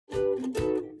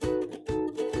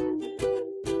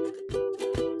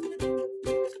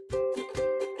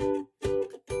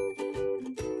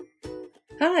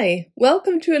Hi,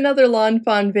 welcome to another Lawn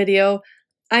Fawn video.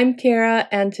 I'm Kara,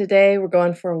 and today we're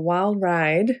going for a wild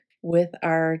ride with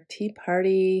our tea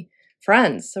party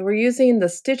friends. So we're using the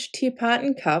Stitch Teapot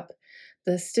and Cup,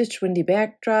 the Stitch Windy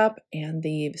Backdrop, and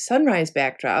the Sunrise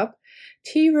Backdrop,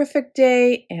 Tea-rrific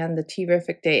Day and the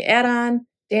Tea-rrific Day add-on,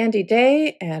 Dandy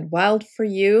Day, and Wild for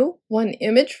You. One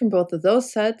image from both of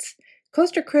those sets,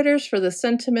 Coaster Critters for the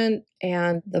sentiment,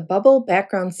 and the Bubble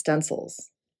background stencils.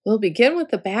 We'll begin with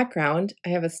the background. I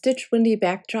have a Stitch Windy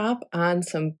backdrop on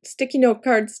some sticky note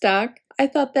cardstock. I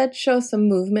thought that'd show some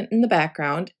movement in the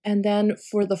background. And then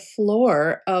for the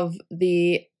floor of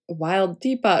the Wild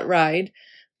Teapot ride,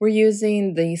 we're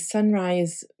using the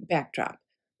Sunrise backdrop.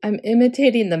 I'm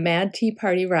imitating the Mad Tea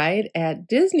Party ride at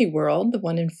Disney World, the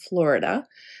one in Florida.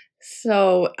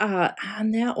 So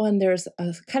on that one, there's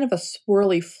a kind of a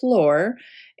swirly floor.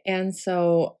 And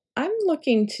so I'm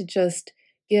looking to just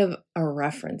give a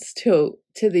reference to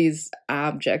these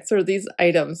objects or these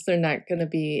items. They're not going to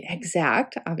be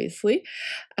exact, obviously,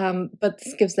 but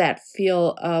this gives that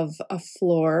feel of a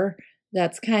floor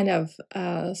that's kind of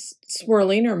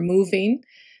swirling or moving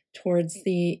towards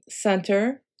the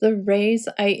center. The rays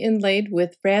I inlaid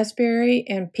with raspberry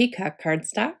and peacock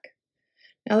cardstock.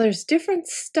 Now there's different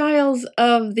styles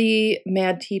of the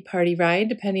Mad Tea Party ride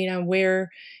depending on where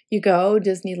you go,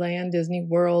 Disneyland, Disney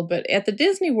World, but at the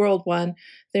Disney World one,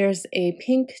 there's a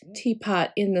pink teapot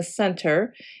in the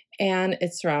center and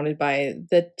it's surrounded by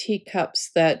the teacups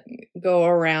that go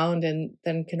around and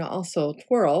then can also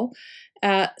twirl.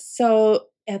 So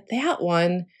at that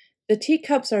one, the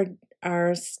teacups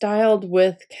are styled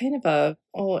with kind of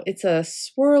it's a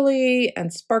swirly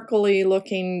and sparkly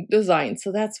looking design.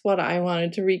 So that's what I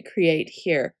wanted to recreate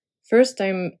here. First,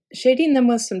 I'm shading them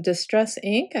with some distress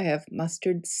ink. I have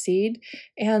mustard seed,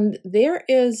 and there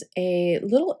is a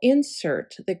little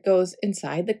insert that goes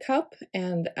inside the cup,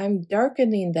 and I'm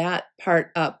darkening that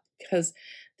part up because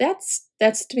that's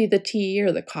to be the tea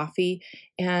or the coffee,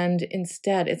 and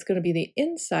instead it's going to be the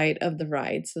inside of the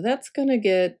ride. So that's going to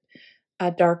get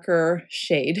a darker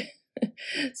shade.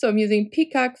 So I'm using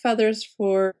peacock feathers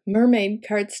for mermaid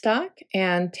cardstock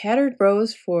and tattered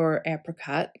rose for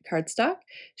apricot cardstock,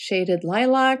 shaded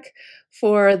lilac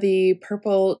for the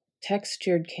purple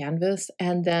textured canvas,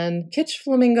 and then kitsch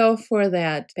flamingo for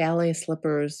that ballet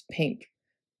slippers pink.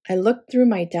 I looked through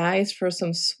my dies for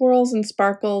some swirls and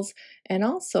sparkles and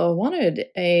also wanted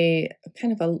a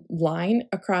kind of a line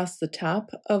across the top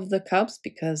of the cups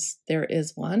because there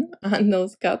is one on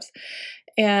those cups.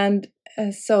 And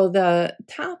so the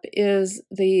top is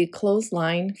the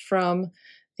clothesline from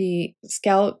the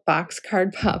scallop box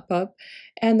card pop-up,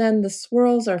 and then the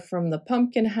swirls are from the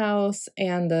pumpkin house,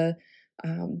 and the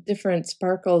different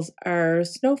sparkles are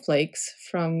snowflakes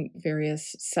from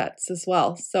various sets as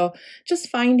well. So just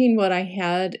finding what I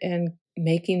had and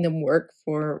making them work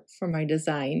for my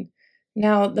design.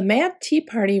 Now the Mad Tea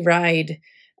Party ride,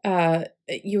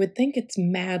 you would think it's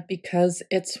mad because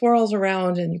it swirls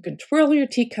around and you can twirl your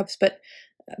teacups, but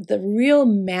the real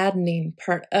maddening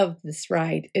part of this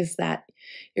ride is that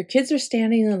your kids are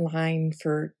standing in line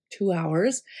for 2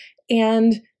 hours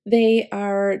and they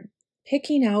are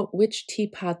picking out which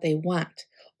teapot they want.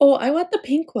 Oh, I want the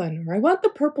pink one, or I want the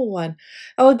purple one.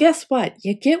 Oh, guess what?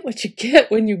 You get what you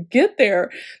get when you get there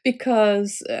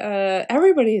because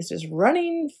everybody is just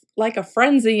running like a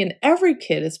frenzy and every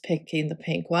kid is picking the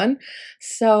pink one.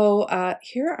 So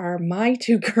here are my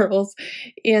two girls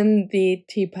in the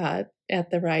teapot at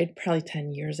the ride probably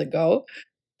 10 years ago.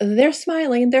 They're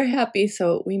smiling, they're happy,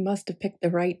 so we must have picked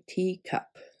the right teacup.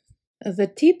 The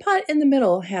teapot in the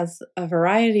middle has a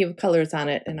variety of colors on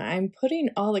it, and I'm putting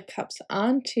all the cups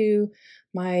onto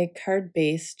my card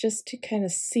base just to kind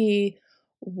of see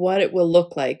what it will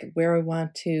look like, where I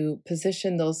want to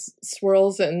position those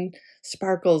swirls and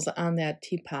sparkles on that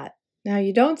teapot. Now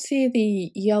you don't see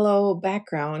the yellow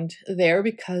background there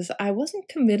because I wasn't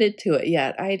committed to it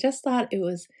yet. I just thought it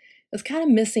was kind of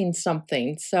missing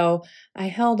something, so I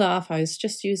held off. I was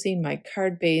just using my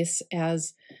card base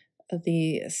as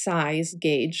the size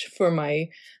gauge for my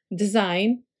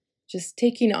design, just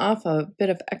taking off a bit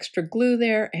of extra glue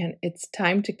there, and it's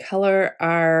time to color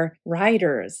our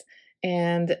riders.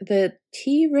 And the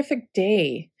Tea-rrific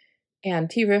Day and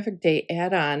Tea-rrific Day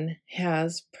add-on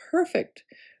has perfect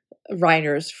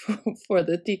liners for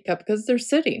the teacup because they're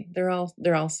sitting. They're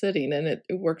all sitting, and it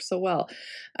works so well.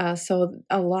 So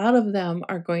a lot of them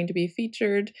are going to be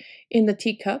featured in the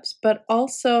teacups, but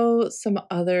also some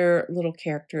other little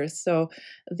characters. So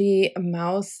the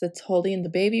mouse that's holding the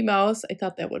baby mouse, I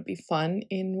thought that would be fun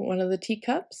in one of the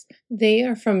teacups. They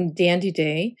are from Dandy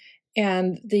Day,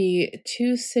 and the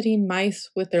two sitting mice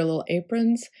with their little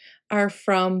aprons are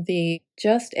from the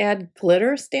Just Add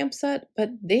Glitter stamp set, but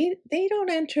they don't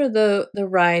enter the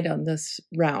ride on this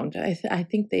round. I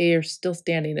think they are still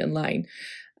standing in line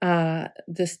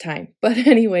this time. But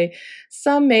anyway,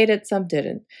 some made it, some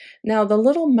didn't. Now the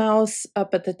little mouse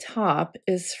up at the top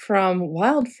is from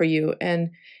Wild for You, and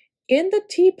in the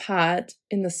teapot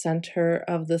in the center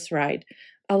of this ride,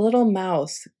 a little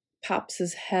mouse pops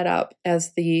his head up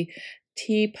as the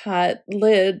teapot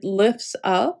lid lifts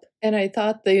up, and I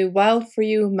thought the Wild for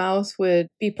You mouse would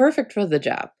be perfect for the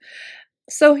job.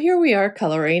 So here we are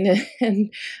coloring,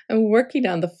 and I'm working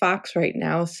on the fox right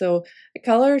now. So I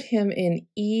colored him in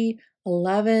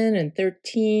E11 and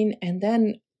 13, and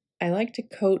then I like to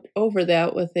coat over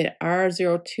that with the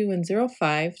R02 and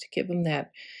 05 to give him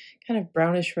that kind of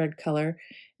brownish red color,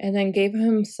 and then gave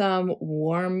him some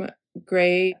warm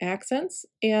gray accents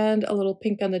and a little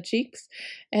pink on the cheeks.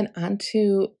 And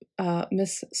onto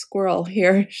Miss Squirrel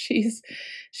here. She's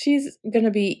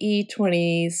gonna be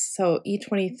E20, so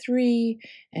E23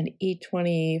 and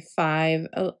E25,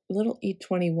 a little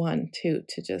E21 too,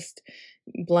 to just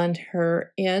blend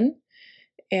her in.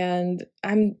 And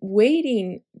I'm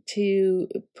waiting to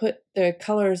put the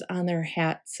colors on their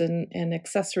hats and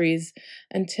accessories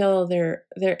until they're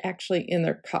actually in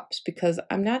their cups, because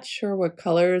I'm not sure what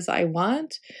colors I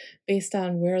want based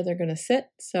on where they're going to sit.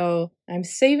 So I'm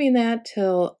saving that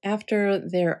till after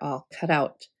they're all cut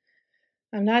out.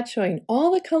 I'm not showing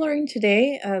all the coloring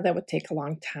today. That would take a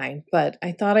long time, but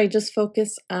I thought I'd just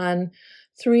focus on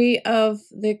three of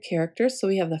the characters. So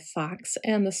we have the fox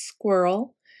and the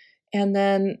squirrel. And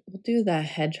then we'll do the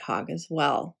hedgehog as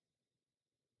well.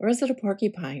 Or is it a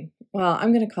porcupine? Well,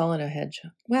 I'm going to call it a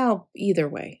hedgehog. Well, either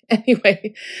way.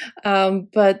 Anyway,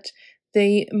 but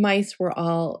the mice were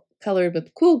all colored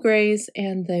with cool grays,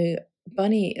 and the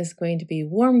bunny is going to be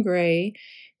warm gray.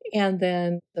 And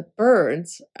then the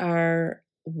birds are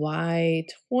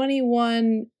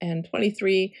Y21 and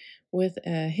 23 with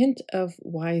a hint of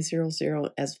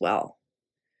Y00 as well.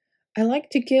 I like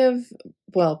to give,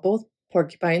 well, both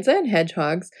porcupines and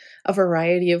hedgehogs a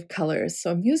variety of colors.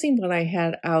 So I'm using what I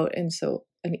had out, and so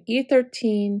an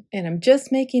E13, and I'm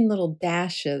just making little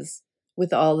dashes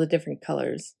with all the different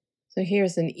colors. So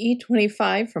here's an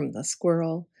E25 from the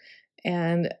squirrel,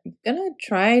 and I'm gonna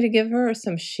try to give her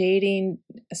some shading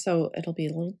so it'll be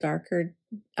a little darker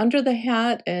under the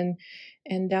hat and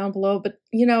down below. But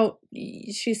you know,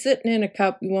 she's sitting in a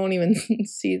cup, you won't even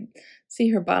see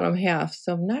her bottom half,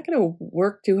 so I'm not going to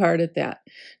work too hard at that.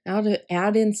 Now to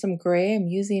add in some gray, I'm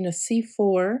using a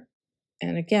C4,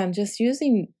 and again, just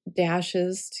using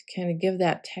dashes to kind of give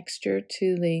that texture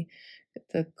to the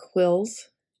quills.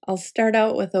 I'll start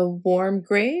out with a warm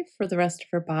gray for the rest of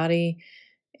her body,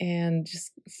 and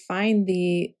just find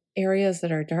the areas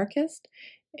that are darkest,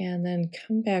 and then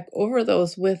come back over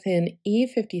those with an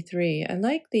E53. I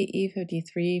like the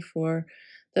E53 for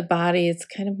the body. It's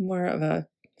kind of more of a,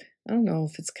 I don't know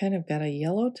if it's kind of got a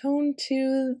yellow tone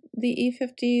to the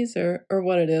E50s or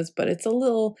what it is, but it's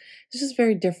just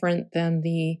very different than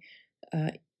the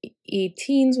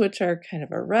E-teens, which are kind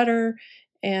of a redder,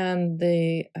 and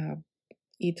the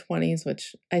E20s,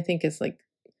 which I think is like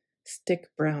stick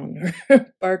brown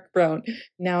or bark brown.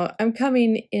 Now I'm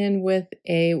coming in with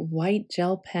a white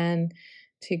gel pen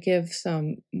to give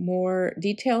some more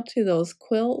detail to those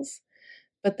quills,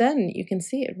 but then you can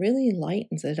see it really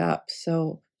lightens it up.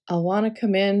 So I'll want to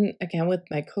come in again with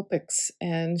my Copics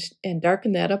and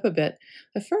darken that up a bit.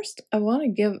 But first, I want to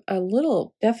give a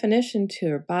little definition to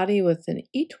her body with an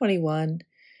E21,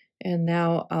 and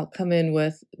now I'll come in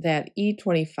with that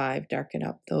E25, darken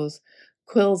up those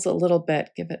quills a little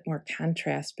bit, give it more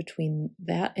contrast between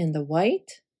that and the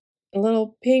white. A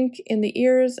little pink in the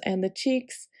ears and the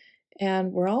cheeks,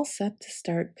 and we're all set to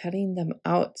start cutting them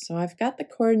out. So I've got the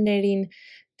coordinating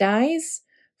dies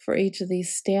for each of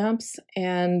these stamps,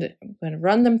 and I'm going to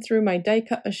run them through my die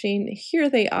cut machine. Here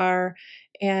they are,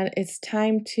 and it's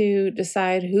time to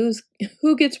decide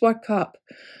who gets what cup.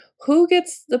 Who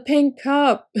gets the pink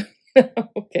cup?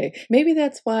 Okay, maybe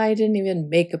that's why I didn't even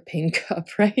make a pink cup,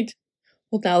 right?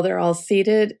 Well, now they're all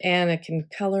seated, and I can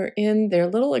color in their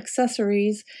little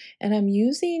accessories, and I'm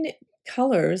using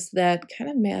colors that kind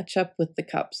of match up with the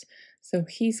cups. So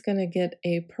he's going to get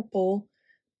a purple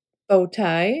bow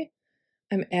tie,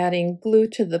 I'm adding glue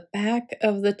to the back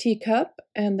of the teacup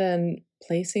and then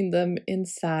placing them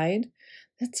inside.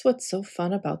 That's what's so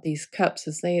fun about these cups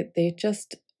is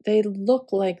they look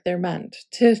like they're meant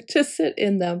to sit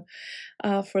in them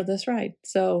for this ride.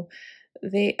 So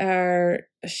they are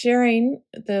sharing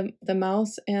the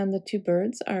mouse and the two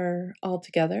birds are all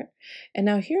together. And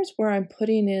now here's where I'm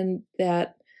putting in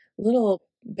that little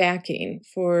backing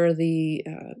for the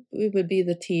it would be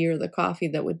the tea or the coffee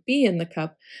that would be in the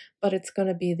cup, but it's going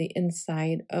to be the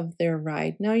inside of their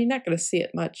ride. Now you're not going to see it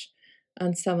much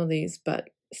on some of these, but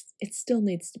it still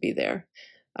needs to be there.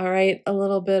 All right, a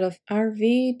little bit of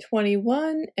RV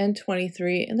 21 and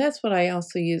 23, and that's what I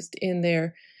also used in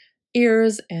their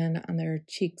ears and on their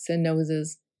cheeks and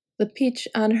noses. The peach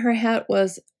on her hat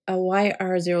was a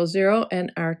YR00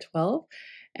 and R12,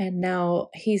 and now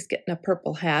he's getting a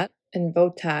purple hat and bow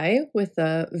tie with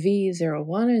a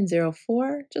V01 and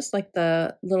 04, just like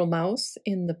the little mouse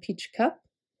in the peach cup.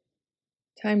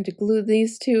 Time to glue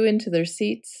these two into their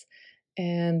seats.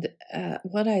 And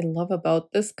what I love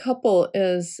about this couple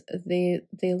is they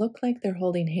look like they're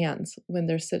holding hands when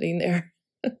they're sitting there.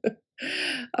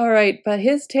 All right, but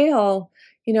his tail,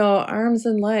 arms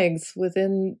and legs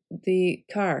within the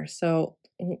car, so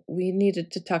we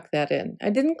needed to tuck that in. I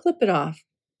didn't clip it off,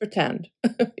 pretend.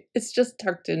 It's just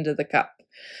tucked into the cup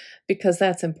because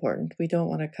that's important. We don't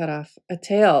want to cut off a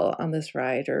tail on this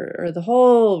ride or the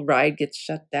whole ride gets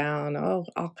shut down. Oh,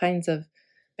 all kinds of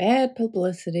bad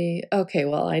publicity. Okay,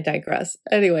 well, I digress.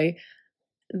 Anyway,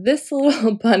 this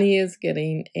little bunny is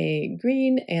getting a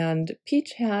green and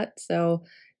peach hat, so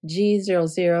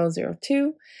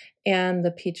G0002, and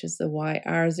the peach is the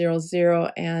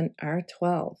YR00 and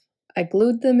R12. I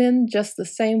glued them in just the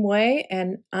same way,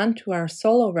 and onto our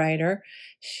solo rider,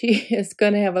 she is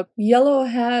going to have a yellow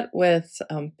hat with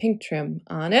pink trim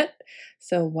on it,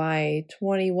 so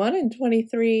Y21 and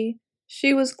 23.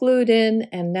 She was glued in,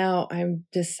 and now I'm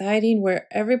deciding where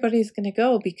everybody's going to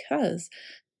go because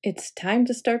it's time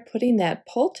to start putting that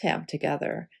pull tab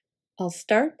together. I'll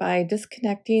start by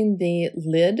disconnecting the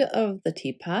lid of the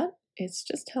teapot. It's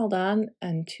just held on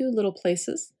in two little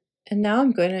places. And now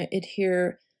I'm going to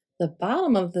adhere the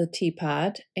bottom of the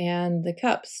teapot and the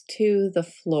cups to the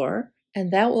floor.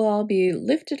 And that will all be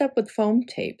lifted up with foam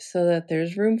tape so that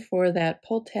there's room for that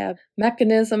pull tab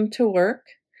mechanism to work.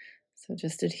 So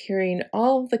just adhering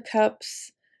all of the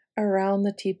cups around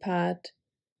the teapot.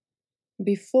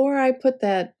 Before I put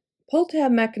that pull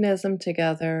tab mechanism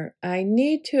together, I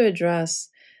need to address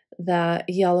the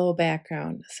yellow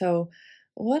background. So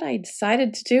what I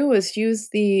decided to do was use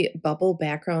the bubble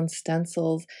background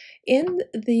stencils. In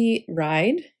the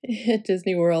ride at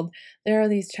Disney World, there are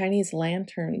these Chinese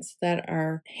lanterns that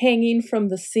are hanging from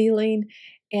the ceiling,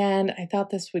 and I thought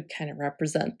this would kind of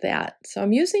represent that. So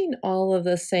I'm using all of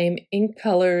the same ink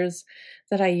colors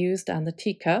that I used on the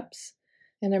teacups.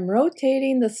 And I'm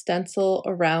rotating the stencil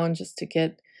around just to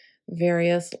get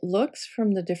various looks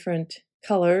from the different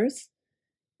colors.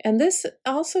 And this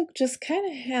also just kind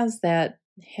of has that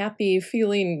happy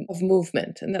feeling of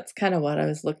movement, and that's kind of what I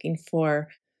was looking for.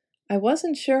 I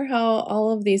wasn't sure how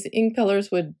all of these ink colors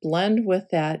would blend with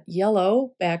that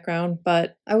yellow background,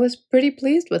 but I was pretty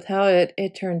pleased with how it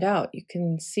turned out. You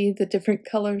can see the different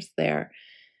colors there.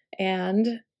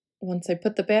 And once I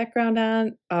put the background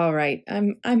on, all right,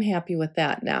 I'm happy with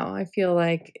that now. I feel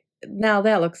like now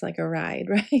that looks like a ride,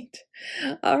 right?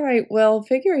 All right, well,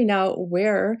 figuring out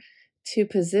where to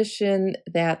position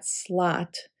that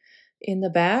slot in the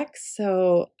back.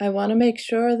 So I want to make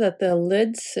sure that the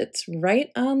lid sits right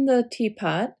on the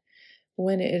teapot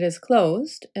when it is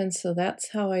closed. And so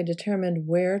that's how I determined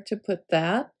where to put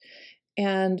that.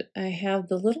 And I have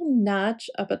the little notch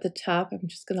up at the top. I'm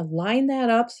just going to line that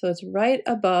up so it's right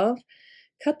above.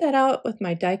 Cut that out with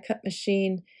my die cut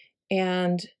machine,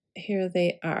 and here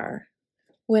they are.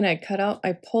 When I cut out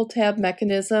my pull tab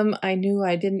mechanism, I knew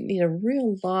I didn't need a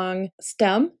real long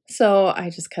stem, so I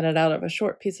just cut it out of a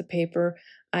short piece of paper.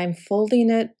 I'm folding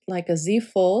it like a Z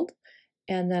fold,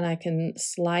 and then I can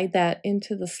slide that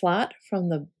into the slot from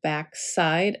the back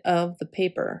side of the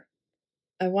paper.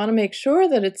 I want to make sure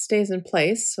that it stays in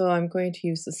place, so I'm going to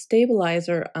use the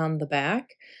stabilizer on the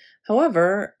back.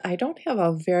 However, I don't have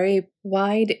a very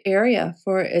wide area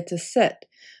for it to sit,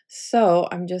 so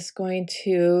I'm just going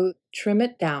to trim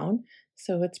it down.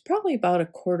 So it's probably about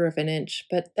 1/4 of an inch,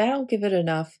 but that'll give it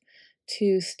enough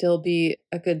to still be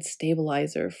a good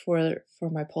stabilizer for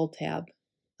my pull tab.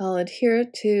 I'll adhere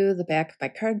it to the back of my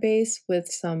card base with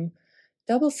some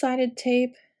double-sided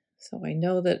tape, so I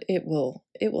know that it will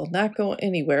not go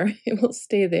anywhere. It will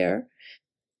stay there.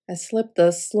 I slip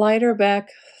the slider back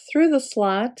through the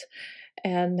slot,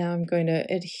 and now I'm going to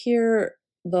adhere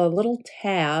the little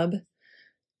tab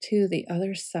to the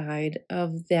other side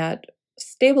of that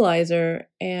stabilizer,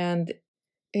 and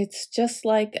it's just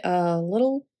like a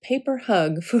little paper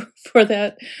hug for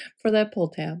that pull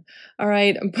tab. All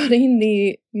right, I'm putting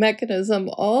the mechanism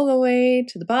all the way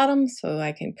to the bottom so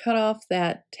I can cut off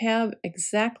that tab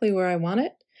exactly where I want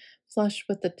it, flush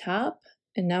with the top.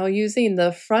 And now using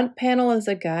the front panel as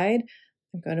a guide,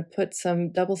 I'm going to put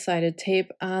some double-sided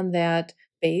tape on that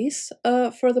base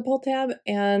for the pull tab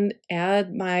and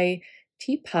add my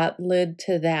teapot lid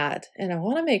to that. And I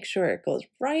want to make sure it goes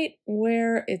right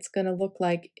where it's going to look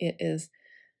like it is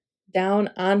down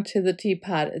onto the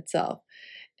teapot itself.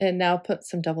 And now put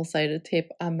some double-sided tape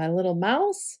on my little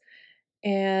mouse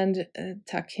and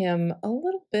tuck him a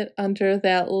little bit under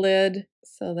that lid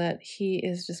so that he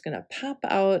is just going to pop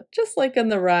out just like in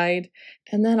the ride.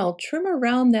 And then I'll trim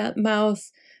around that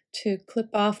mouse to clip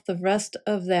off the rest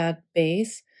of that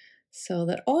base so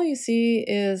that all you see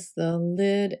is the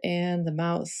lid and the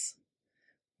mouse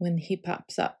when he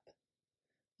pops up.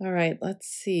 All right, let's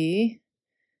see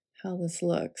how this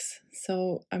looks.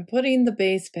 So I'm putting the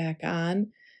base back on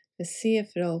to see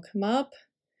if it'll come up,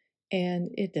 and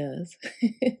it does.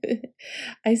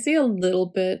 I see a little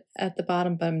bit at the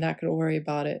bottom, but I'm not going to worry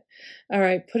about it. All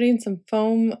right, putting some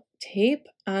foam tape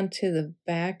onto the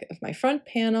back of my front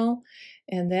panel,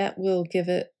 and that will give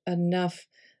it enough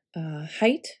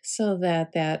height so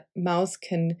that that mouse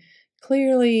can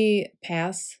clearly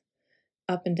pass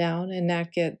up and down and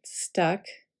not get stuck.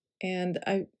 And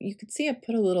you can see I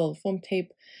put a little foam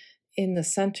tape in the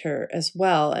center as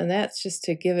well, and that's just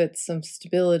to give it some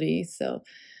stability so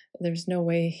there's no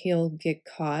way he'll get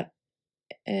caught.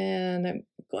 And I'm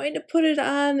going to put it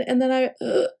on, and then I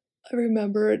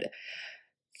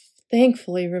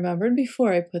thankfully remembered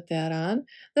before I put that on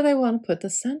that I want to put the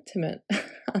sentiment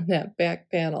on that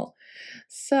back panel.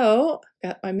 So I've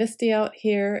got my Misty out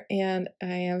here, and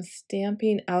I am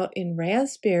stamping out in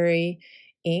raspberry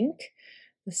ink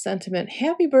the sentiment,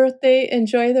 "Happy birthday,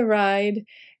 enjoy the ride."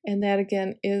 And that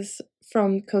again is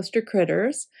from Coaster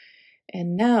Critters.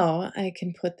 And now I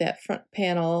can put that front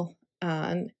panel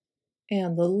on,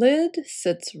 and the lid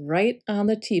sits right on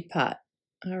the teapot.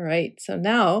 All right, so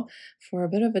now for a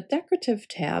bit of a decorative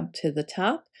tab to the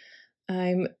top,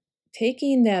 I'm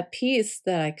taking that piece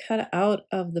that I cut out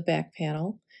of the back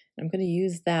panel. I'm going to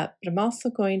use that, but I'm also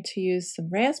going to use some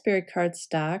raspberry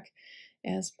cardstock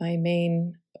as my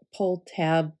main pull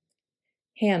tab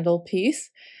handle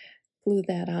piece. Glue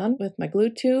that on with my glue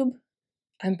tube.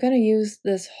 I'm going to use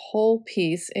this whole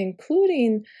piece,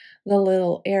 including the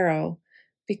little arrow,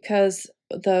 because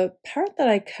the part that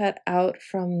I cut out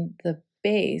from the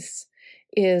base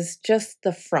is just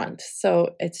the front.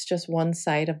 So it's just one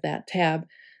side of that tab.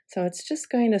 So it's just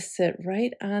going to sit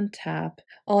right on top.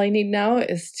 All I need now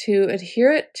is to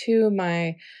adhere it to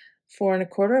my 4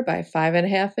 1/4 by 5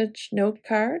 1/2 inch note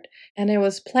card. And I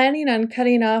was planning on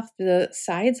cutting off the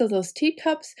sides of those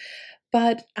teacups,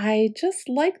 but I just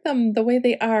like them the way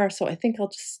they are, so I think I'll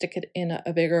just stick it in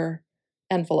a bigger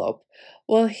envelope.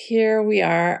 Well, here we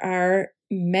are, our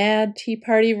mad tea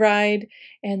party ride,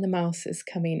 and the mouse is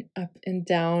coming up and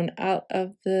down out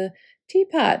of the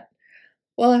teapot.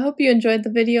 Well, I hope you enjoyed the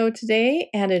video today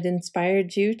and it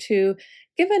inspired you to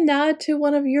give a nod to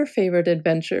one of your favorite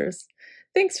adventures.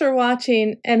 Thanks for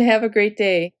watching and have a great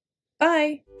day.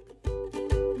 Bye!